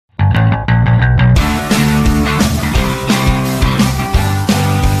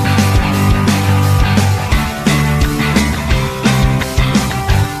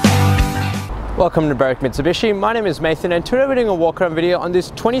Welcome to Berwick Mitsubishi. My name is Nathan and today we're doing a walk around video on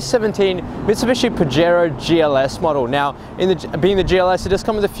this 2017 Mitsubishi Pajero GLS model. Now, being the GLS, it does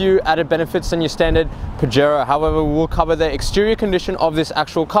come with a few added benefits than your standard Pajero. However, we'll cover the exterior condition of this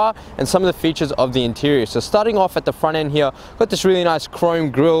actual car and some of the features of the interior. So starting off at the front end here, got this really nice chrome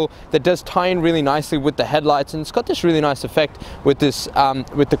grille that does tie in really nicely with the headlights, and it's got this really nice effect with this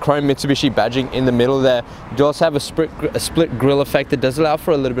with the chrome Mitsubishi badging in the middle there. You do also have a split grille effect that does allow for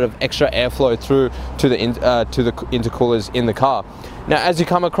a little bit of extra airflow through to the intercoolers in the car. Now, as you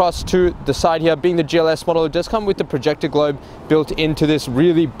come across to the side here, being the GLS model, it does come with the projector globe built into this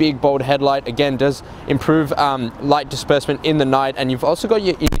really big bold headlight. Again, does improve light disbursement in the night, and you've also got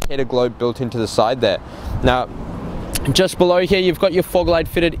your indicator globe built into the side there. Now, just below here, you've got your fog light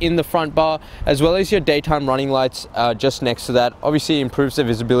fitted in the front bar, as well as your daytime running lights just next to that. Obviously, it improves the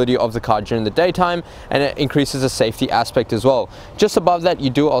visibility of the car during the daytime, and it increases the safety aspect as well. Just above that, you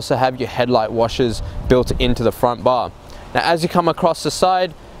do also have your headlight washers built into the front bar. Now, as you come across the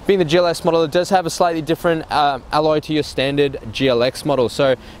side, being the GLS model, it does have a slightly different alloy to your standard GLX model. So,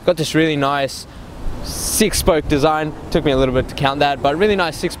 you've got this really nice 6-spoke design. Took me a little bit to count that, but really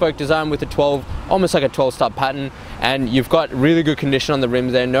nice 6-spoke design with a 12, almost like a 12-stop pattern, and you've got really good condition on the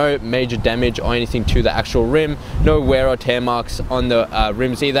rims there. No major damage or anything to the actual rim, no wear or tear marks on the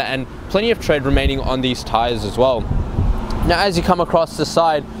rims either, and plenty of tread remaining on these tires as well. Now, as you come across the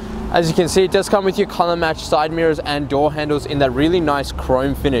side, as you can see, it does come with your color matched side mirrors and door handles in that really nice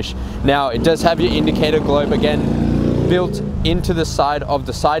chrome finish. Now, it does have your indicator globe again built into the side of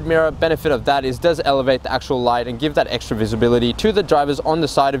the side mirror. Benefit of that is it does elevate the actual light and give that extra visibility to the drivers on the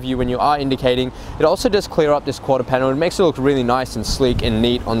side of you when you are indicating. It also does clear up this quarter panel and makes it look really nice and sleek and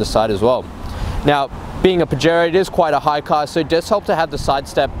neat on the side as well. Now, being a Pajero, it is quite a high car, so it does help to have the side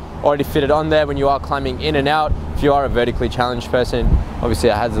step already fitted on there when you are climbing in and out. If you are a vertically challenged person, obviously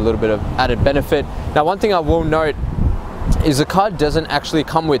it has a little bit of added benefit. Now, one thing I will note is the car doesn't actually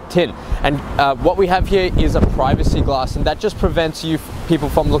come with tint, and what we have here is a privacy glass, and that just prevents people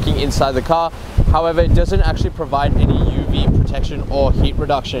from looking inside the car. However, it doesn't actually provide any UV protection or heat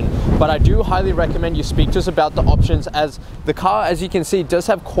reduction, but I do highly recommend you speak to us about the options, as the car, as you can see, does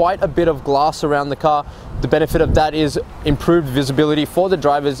have quite a bit of glass around the car. The benefit of that is improved visibility for the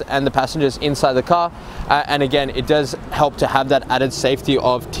drivers and the passengers inside the car, and again, it does help to have that added safety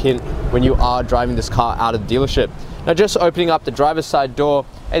of tint when you are driving this car out of the dealership. Now, just opening up the driver's side door,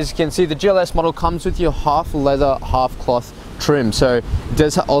 as you can see, the GLS model comes with your half leather, half cloth trim. So it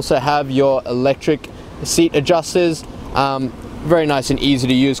does also have your electric seat adjusters, very nice and easy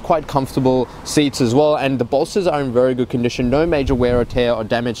to use, quite comfortable seats as well, and the bolsters are in very good condition, no major wear or tear or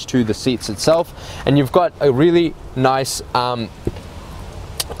damage to the seats itself, and you've got a really nice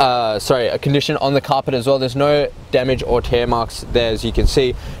a condition on the carpet as well. There's no damage or tear marks there, as you can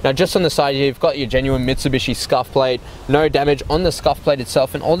see. Now, just on the side here, you've got your genuine Mitsubishi scuff plate, no damage on the scuff plate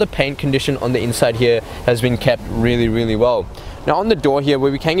itself, and all the paint condition on the inside here has been kept really well. Now, on the door here,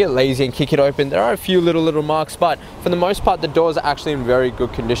 where we can get lazy and kick it open, there are a few little marks, but for the most part, the doors are actually in very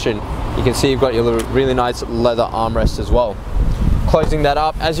good condition. You can see you've got your really nice leather armrest as well. Closing that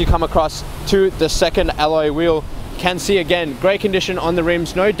up, as you come across to the second alloy wheel, can see again, great condition on the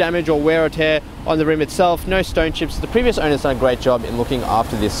rims, no damage or wear or tear on the rim itself, no stone chips. The previous owner's done a great job in looking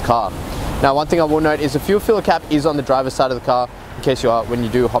after this car. Now, one thing I will note is the fuel filler cap is on the driver's side of the car, in case you are, when you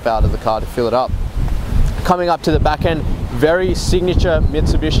do hop out of the car to fill it up. Coming up to the back end, very signature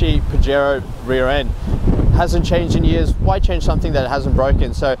Mitsubishi Pajero rear end. Hasn't changed in years. Why change something that hasn't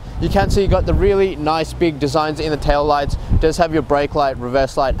broken? So you can see you got the really nice big designs in the tail lights. It does have your brake light,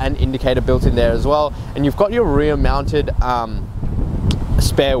 reverse light, and indicator built in there as well, and you've got your rear mounted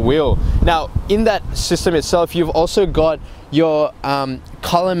spare wheel. Now, in that system itself, you've also got your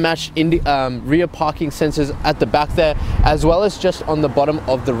color matched rear parking sensors at the back there, as well as just on the bottom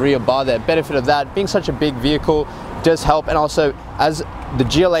of the rear bar there. Benefit of that, being such a big vehicle, does help, and also as the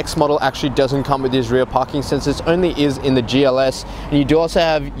GLX model actually doesn't come with these rear parking sensors, only is in the GLS, and you do also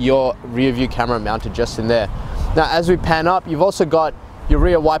have your rear view camera mounted just in there. Now, as we pan up, you've also got your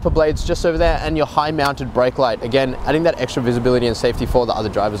rear wiper blades just over there and your high mounted brake light, again adding that extra visibility and safety for the other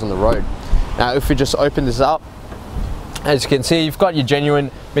drivers on the road. Now, if we just open this up, as you can see, you've got your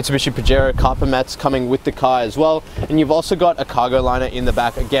genuine Mitsubishi Pajero carpet mats coming with the car as well, and you've also got a cargo liner in the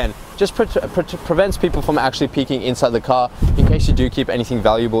back. Again, just prevents people from actually peeking inside the car in case you do keep anything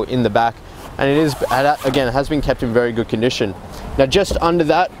valuable in the back, and it is, again, it has been kept in very good condition. Now, just under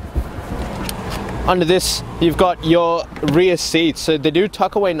that, under this, you've got your rear seats, so they do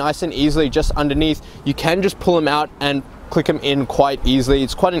tuck away nice and easily just underneath. You can just pull them out and click them in quite easily.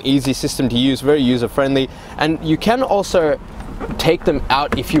 It's quite an easy system to use, very user friendly, and you can also take them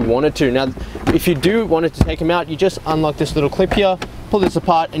out if you wanted to. Now, if you do wanted to take them out, you just unlock this little clip here, pull this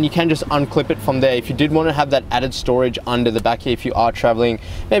apart, and you can just unclip it from there. If you did want to have that added storage under the back here, if you are traveling,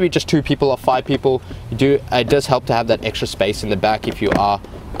 maybe just 2 people or 5 people, it does help to have that extra space in the back if you are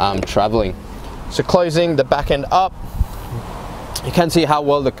traveling. So closing the back end up, you can see how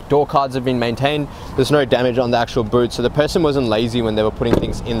well the door cards have been maintained. There's no damage on the actual boot, so the person wasn't lazy when they were putting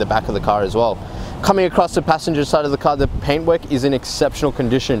things in the back of the car as well. Coming across the passenger side of the car, the paintwork is in exceptional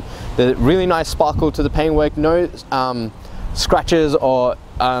condition. There's really nice sparkle to the paintwork, no scratches or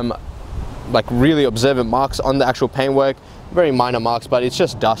like really observant marks on the actual paintwork. Very minor marks, but it's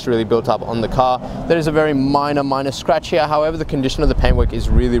just dust really built up on the car. There is a very minor scratch here. However, the condition of the paintwork is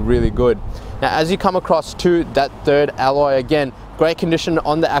really good. Now, as you come across to that third alloy, again, great condition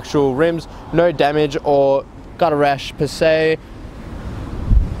on the actual rims, no damage or gutter rash per se.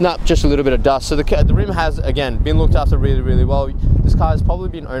 No, just a little bit of dust. So the rim has, again, been looked after really well. This car has probably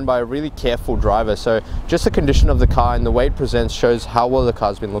been owned by a really careful driver, so just the condition of the car and the way it presents shows how well the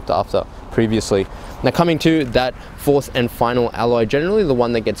car's been looked after previously. Now, coming to that fourth and final alloy, generally the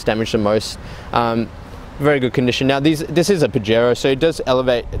one that gets damaged the most. Very good condition. Now, this is a Pajero, so it does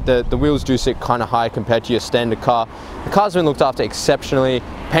elevate, the wheels do sit kind of high compared to your standard car. The car's been looked after exceptionally.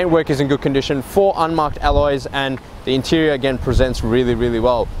 Paintwork is in good condition, 4 unmarked alloys, and the interior again presents really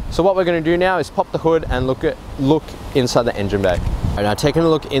well. So what we're going to do now is pop the hood and look inside the engine bay. Right, now, taking a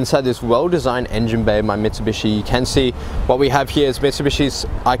look inside this well-designed engine bay by Mitsubishi, you can see what we have here is Mitsubishi's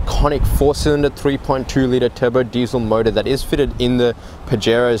iconic 4-cylinder 3.2 litre turbo diesel motor that is fitted in the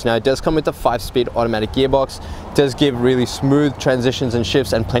Pajeros. Now, it does come with a 5-speed automatic gearbox. It does give really smooth transitions and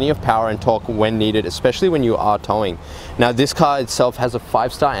shifts and plenty of power and torque when needed, especially when you are towing. Now, this car itself has a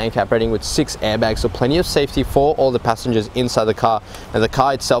 5-star ANCAP rating with 6 airbags, so plenty of safety for all the passengers inside the car. And the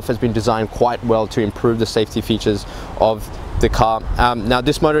car itself has been designed quite well to improve the safety features of the car. Now,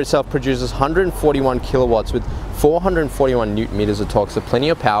 this motor itself produces 141 kilowatts with 441 newton meters of torque, so plenty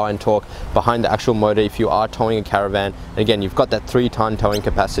of power and torque behind the actual motor if you are towing a caravan. And again, you've got that 3-ton towing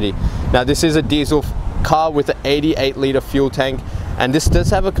capacity. Now, this is a diesel car with an 88 litre fuel tank, and this does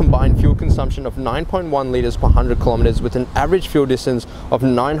have a combined fuel consumption of 9.1 litres per 100 kilometers with an average fuel distance of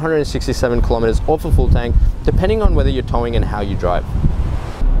 967 kilometers off a full tank, depending on whether you're towing and how you drive.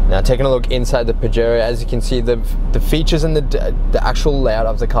 Now, taking a look inside the Pajero, as you can see, the features and the actual layout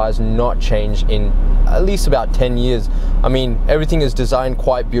of the car has not changed in at least about 10 years. I mean, everything is designed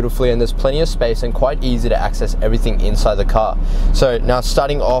quite beautifully and there's plenty of space and quite easy to access everything inside the car. So now,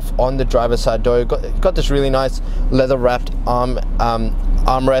 starting off on the driver's side door, you've got this really nice leather wrapped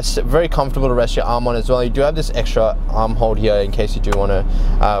armrest, very comfortable to rest your arm on as well. You do have this extra arm hold here in case you do want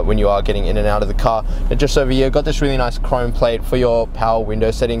to, when you are getting in and out of the car. And just over here, got this really nice chrome plate for your power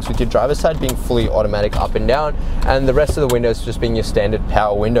window settings, with your driver's side being fully automatic up and down, and the rest of the windows just being your standard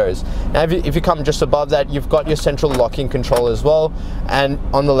power windows. Now, if you come just above that, you've got your central locking control as well, and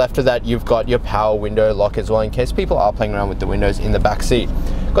on the left of that, you've got your power window lock as well, in case people are playing around with the windows in the back seat.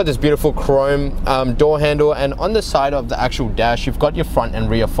 Got this beautiful chrome door handle, and on the side of the actual dash, you've got your front and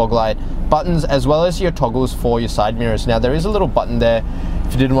rear fog light buttons, as well as your toggles for your side mirrors. Now, there is a little button there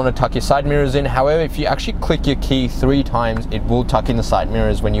if you didn't want to tuck your side mirrors in. However, if you actually click your key 3 times, it will tuck in the side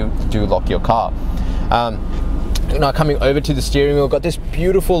mirrors when you do lock your car. Now, coming over to the steering wheel, got this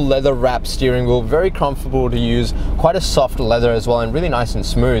beautiful leather wrapped steering wheel, very comfortable to use, quite a soft leather as well, and really nice and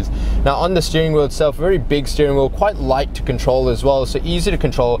smooth. Now, on the steering wheel itself, very big steering wheel, quite light to control as well, so easy to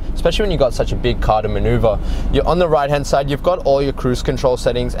control, especially when you've got such a big car to maneuver. You're on the right hand side, you've got all your cruise control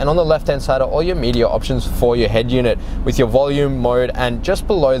settings, and on the left hand side are all your media options for your head unit with your volume mode, and just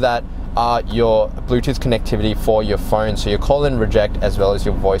below that are your Bluetooth connectivity for your phone, so your call and reject, as well as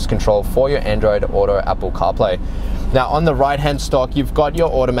your voice control for your Android Auto, Apple CarPlay. Now, on the right hand stalk, you've got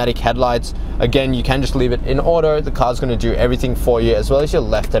your automatic headlights. Again, you can just leave it in auto, the car's going to do everything for you, as well as your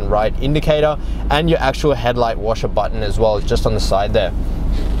left and right indicator and your actual headlight washer button as well, just on the side there.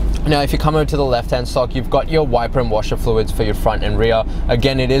 Now, if you come over to the left hand stalk, you've got your wiper and washer fluids for your front and rear.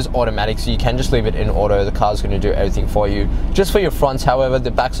 Again, it is automatic, so you can just leave it in auto, the car's going to do everything for you. Just for your fronts, however,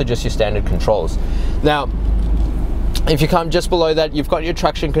 the backs are just your standard controls. Now, if you come just below that, you've got your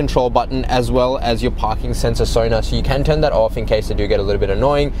traction control button as well as your parking sensor sonar, so you can turn that off in case they do get a little bit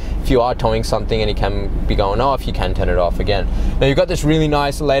annoying. If you are towing something and it can be going off, you can turn it off again. Now, you've got this really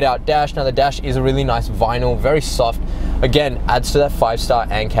nice laid out dash. Now, the dash is a really nice vinyl, very soft. Again, adds to that 5-star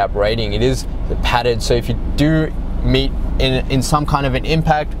ANCAP rating. It is padded, so if you do meet in some kind of an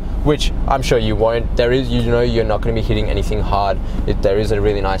impact which I'm sure you won't. There is, you know, you're not going to be hitting anything hard. There is a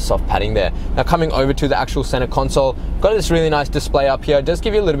really nice soft padding there. Now coming over to the actual center console, got this really nice display up here. It does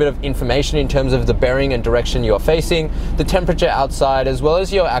give you a little bit of information in terms of the bearing and direction you're facing, the temperature outside, as well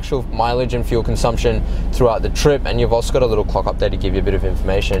as your actual mileage and fuel consumption throughout the trip. And you've also got a little clock up there to give you a bit of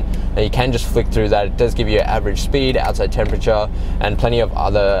information. Now you can just flick through that. It does give you your average speed, outside temperature, and plenty of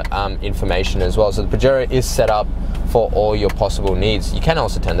other information as well. So the Pajero is set up for all your possible needs. You can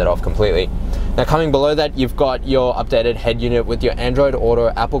also turn that off completely. Now coming below that, you've got your updated head unit with your Android Auto,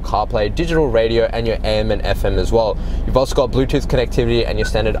 Apple CarPlay, digital radio, and your AM and FM as well. You've also got Bluetooth connectivity and your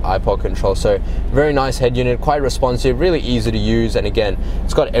standard iPod control. So very nice head unit, quite responsive, really easy to use, and again,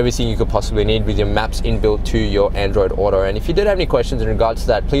 it's got everything you could possibly need with your maps inbuilt to your Android Auto. And if you did have any questions in regards to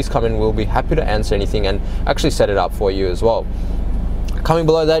that, please come in. We'll be happy to answer anything and actually set it up for you as well. Coming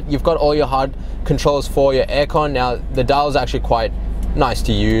below that, you've got all your hard controls for your aircon. Now the dial is actually quite nice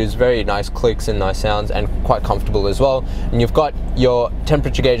to use, very nice clicks and nice sounds, and quite comfortable as well. And you've got your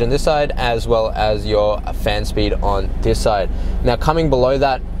temperature gauge on this side as well as your fan speed on this side. Now coming below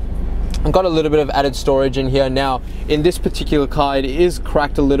that, I've got a little bit of added storage in here. Now in this particular car, it is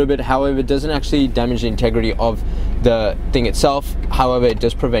cracked a little bit, however it doesn't actually damage the integrity of the thing itself. However, it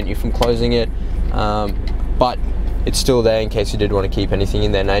does prevent you from closing it, but it's still there in case you did want to keep anything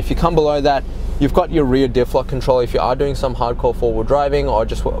in there. Now if you come below that, you've got your rear diff lock control. If you are doing some hardcore four-wheel driving or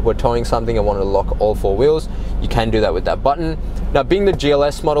just we're towing something and want to lock all four wheels, you can do that with that button. Now being the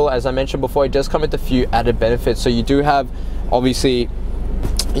GLS model, as I mentioned before, it does come with a few added benefits. So you do have obviously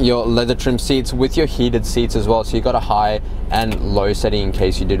your leather trim seats with your heated seats as well, so you've got a high and low setting in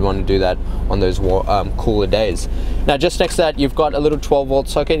case you did want to do that on those cooler days. Now just next to that, you've got a little 12-volt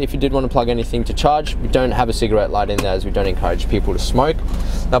socket if you did want to plug anything to charge. We don't have a cigarette light in there as we don't encourage people to smoke.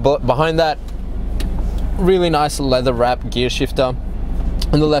 Now behind that, really nice leather wrap gear shifter.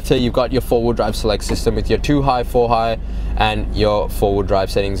 On the left here, you've got your four-wheel drive select system with your 2 high, 4 high, and your four-wheel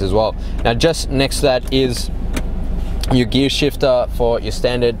drive settings as well. Now just next to that is your gear shifter for your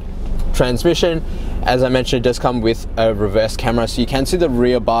standard transmission. As I mentioned, it does come with a reverse camera, so you can see the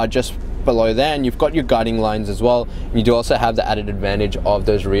rear bar just below there, and you've got your guiding lines as well. And you do also have the added advantage of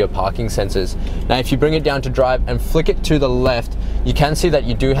those rear parking sensors. Now if you bring it down to drive and flick it to the left, you can see that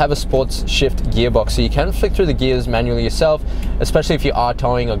you do have a sports shift gearbox, so you can flick through the gears manually yourself, especially if you are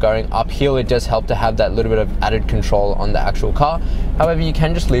towing or going uphill. It does help to have that little bit of added control on the actual car. However, you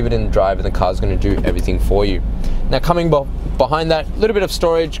can just leave it in drive and the car's going to do everything for you. Now coming behind that, a little bit of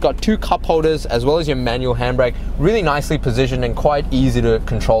storage, got 2 cup holders as well as your manual handbrake, really nicely positioned and quite easy to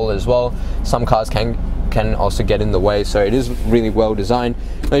control as well. Some cars can also get in the way, so it is really well designed.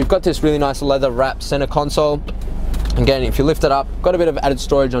 Now you've got this really nice leather wrap center console. Again, if you lift it up, got a bit of added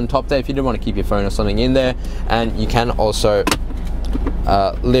storage on top there if you did want to keep your phone or something in there. And you can also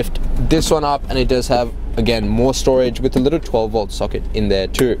lift this one up, and it does have, again, more storage with a little 12-volt socket in there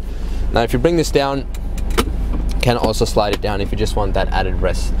too. Now if you bring this down, can also slide it down if you just want that added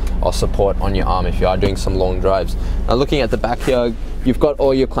rest or support on your arm if you are doing some long drives. Now looking at the back here, you've got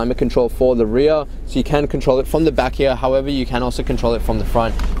all your climate control for the rear, so you can control it from the back here. However, you can also control it from the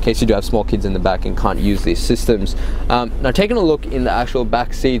front in case you do have small kids in the back and can't use these systems. Now taking a look in the actual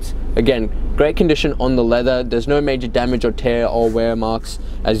back seats, again, great condition on the leather. There's no major damage or tear or wear marks.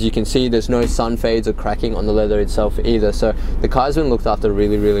 As you can see, there's no sun fades or cracking on the leather itself either. So the car's been looked after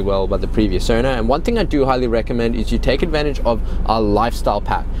really, really well by the previous owner. And one thing I do highly recommend is you take advantage of our lifestyle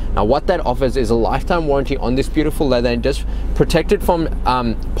pack. Now what that offers is a lifetime warranty on this beautiful leather and just protect it from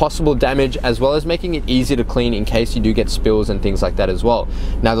possible damage, as well as making it easy to clean in case you do get spills and things like that as well.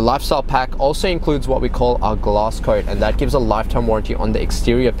 Now the lifestyle pack also includes what we call our glass coat, and that gives a lifetime warranty on the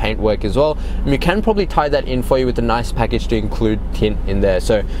exterior paintwork as well. And we can probably tie that in for you with a nice package to include tint in there.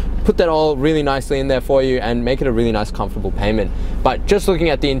 So put that all really nicely in there for you and make it a really nice comfortable payment. But just looking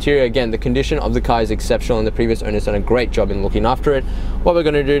at the interior, again, the condition of the car is exceptional and the previous owner's done a great job in looking after it. What we're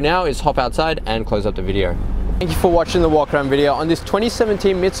going to do now is hop outside and close up the video. Thank you for watching the walk around video on this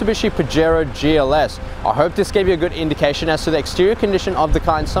 2017 Mitsubishi Pajero GLS. I hope this gave you a good indication as to the exterior condition of the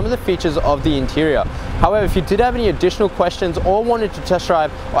car and some of the features of the interior. However, if you did have any additional questions or wanted to test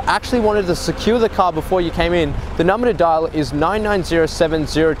drive or actually wanted to secure the car before you came in, the number to dial is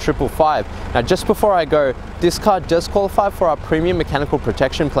 99070555. Now just before I go, this car does qualify for our premium mechanical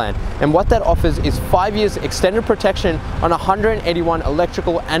protection plan, and what that offers is 5 years extended protection on 181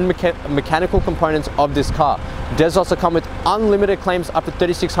 electrical and mechanical components of this car. It does also come with unlimited claims up to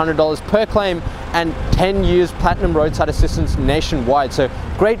 $3,600 per claim and 10 years platinum roadside assistance nationwide. So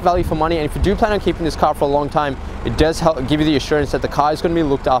great value for money, and if you do plan on keeping this car for a long time, it does help give you the assurance that the car is going to be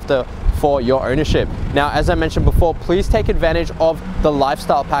looked after for your ownership. Now, as I mentioned before, please take advantage of the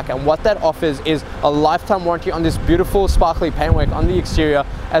lifestyle pack, and what that offers is a lifetime warranty on this beautiful sparkly paintwork on the exterior,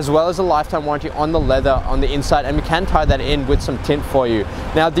 as well as a lifetime warranty on the leather on the inside, and we can tie that in with some tint for you.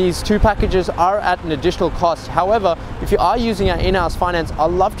 Now, these two packages are at an additional cost. However, if you are using our in-house finance,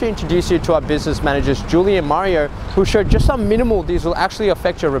 I'd love to introduce you to our business managers, Julie and Mario, who showed just how minimal these will actually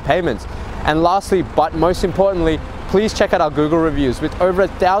affect your repayments. And lastly, but most importantly, please check out our Google reviews. With over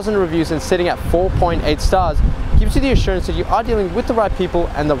 1,000 reviews and sitting at 4.8 stars, gives you the assurance that you are dealing with the right people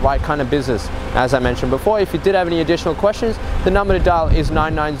and the right kind of business. As I mentioned before, if you did have any additional questions, the number to dial is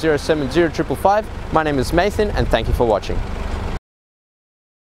 9907055. My name is Nathan, and thank you for watching.